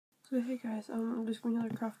So hey guys, I'm just giving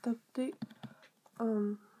another craft update.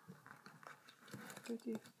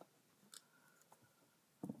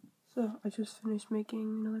 So I just finished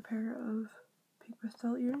making another pair of pink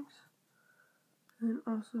pastel earrings, and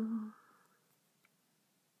also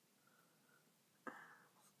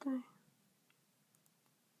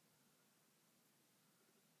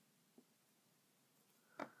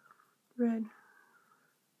red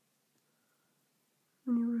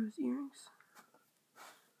mini rose earrings.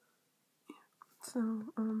 So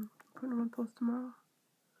putting them on post tomorrow.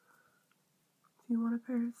 If you want a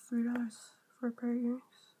pair, it's $3 for a pair of earrings.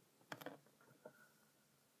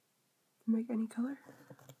 Make any color.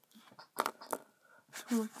 So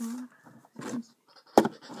I'm working on, you can see,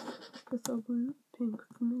 pastel blue, pink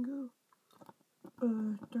flamingo,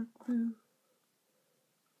 dark blue.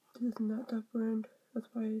 This is not dark blend, that's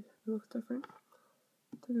why it looks different.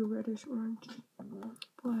 It's like a reddish orange,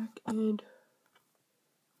 black, and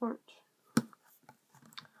orange.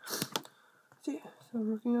 So yeah, so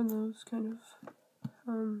I'm working on those kind of.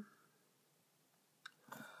 I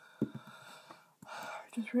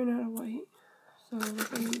just ran out of white, so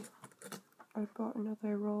I bought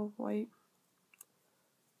another roll of white.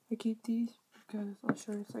 I keep these because I'll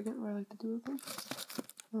show you in a second what I like to do with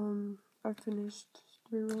them. I've finished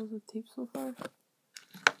 3 rolls of tape so far.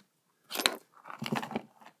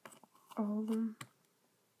 All of them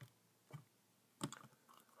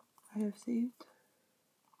I have saved.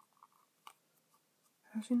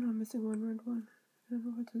 Actually, no, I'm missing one red one. I don't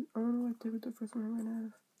know what I did with the first one I ran out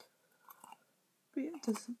of. But yeah,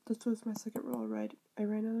 this was my second roll of red I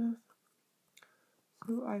ran out of.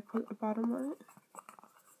 So I put a bottom on it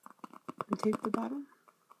and taped the bottom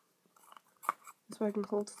so I can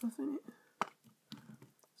hold stuff in it.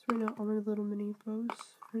 So right now all my little mini bows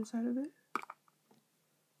are inside of it.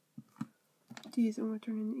 These I'm going to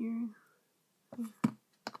turn into earring.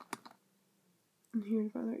 And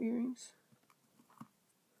here's my other earrings.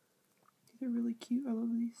 These are really cute. I love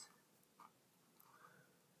these.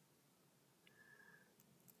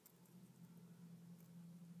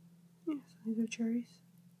 Yeah, so these are cherries.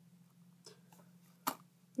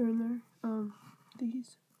 They're in there.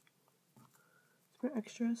 These. It's my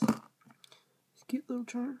extras. This cute little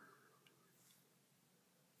charm.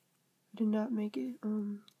 I did not make it.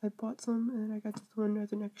 I bought some and I got this one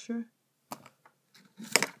as an extra.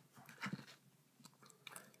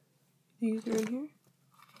 These are in here.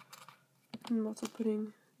 I'm also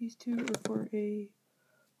putting these 2 are for a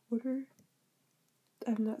order. I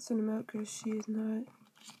have not sent them out because she has not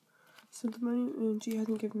sent the money and she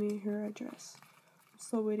hasn't given me her address. I'm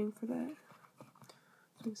still waiting for that.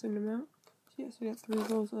 So I can send them out. So yes, we got 3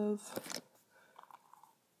 rolls of.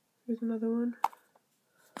 Here's another one.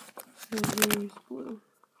 And here's blue.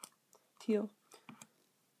 Teal.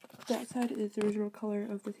 That side is the original color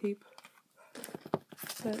of the tape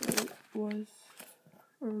that it was.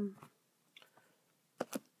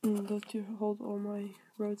 And those 2 hold all my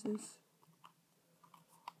roses.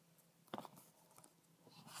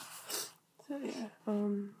 So yeah,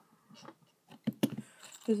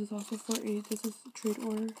 this is also this is a trade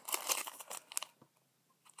order.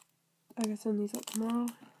 I gotta send these out tomorrow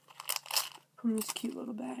from this cute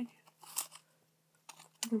little bag.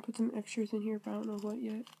 I can put some extras in here, but I don't know what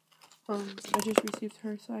yet. I just received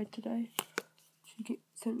her side today. She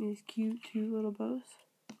sent me these cute 2 little bows.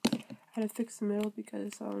 I had to fix the middle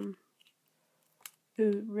because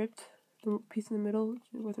it ripped the piece in the middle.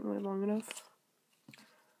 It wasn't really long enough.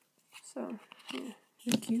 So yeah,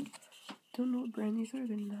 they're cute. Don't know what brand these are.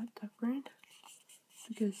 They're not that brand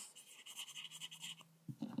because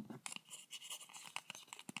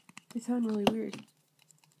they sound really weird.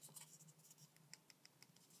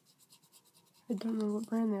 I don't know what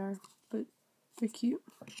brand they are, but they're cute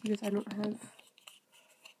because I don't have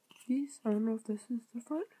these. I don't know if this is the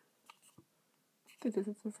front. I think this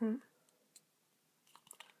is the front.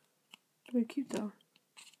 They're cute though.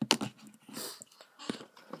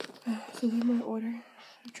 So this is my order,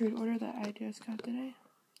 a trade order that I just got today,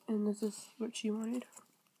 and this is what she wanted.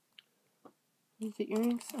 These are the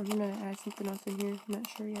earrings. I'm gonna add something else in here. I'm not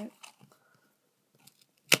sure yet.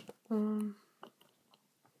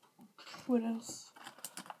 What else?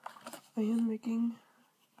 I am making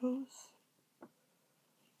bows.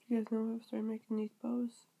 You guys know I've started making these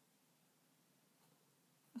bows.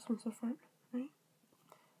 This one's the front, right?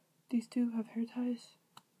 These 2 have hair ties.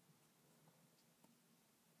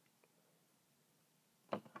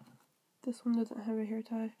 This one doesn't have a hair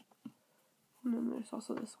tie. And then there's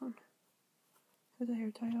also this one. Has a hair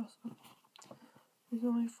tie also. There's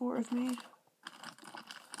only 4 I've made.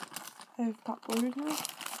 I have top loaders now.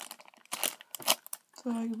 So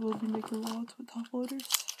I will be making wallets with top loaders.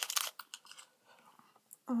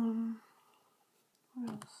 What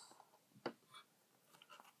else?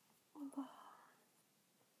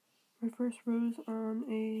 My first rose on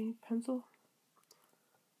a pencil.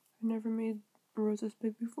 I never made a rose this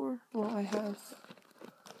big before. Well, I have.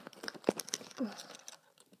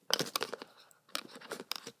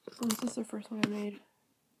 This is the first one I made.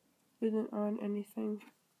 Isn't on anything.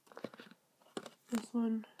 This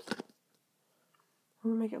one,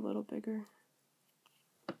 I'm gonna make it a little bigger.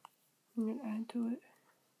 I'm gonna add to it.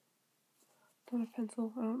 It's on a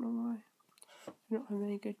pencil. I don't know why. I don't have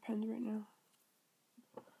any good pens right now.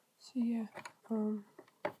 So yeah, what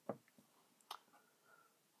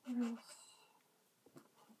else?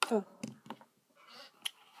 Oh,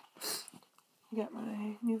 I got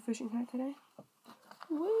my new fishing hat today.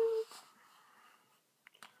 Woo!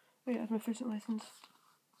 Oh yeah, it's my fishing license.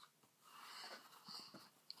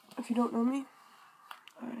 If you don't know me,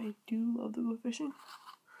 I do love to go fishing.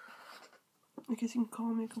 I guess you can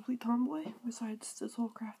call me a complete tomboy, besides this whole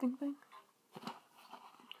crafting thing.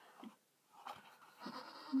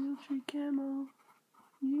 Realtree camo.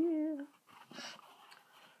 Yeah.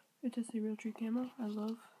 It does say Realtree camo. I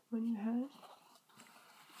love when you have it.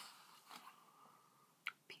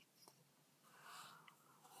 Peace.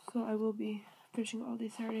 So I will be fishing all day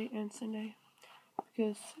Saturday and Sunday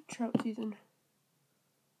because trout season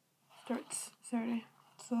starts Saturday.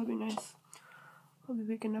 So that'll be nice. I'll be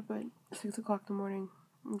waking up at 6 o'clock in the morning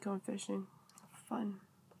and going fishing. Fun.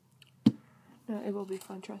 No, it will be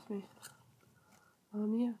fun, trust me.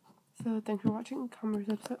 Yeah. So thanks for watching. Comment,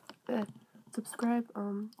 subscribe.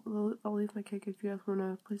 I'll leave my cake if you guys want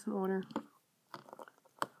to place an order.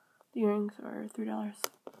 The earrings are $3.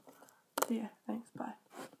 So yeah, thanks. Bye.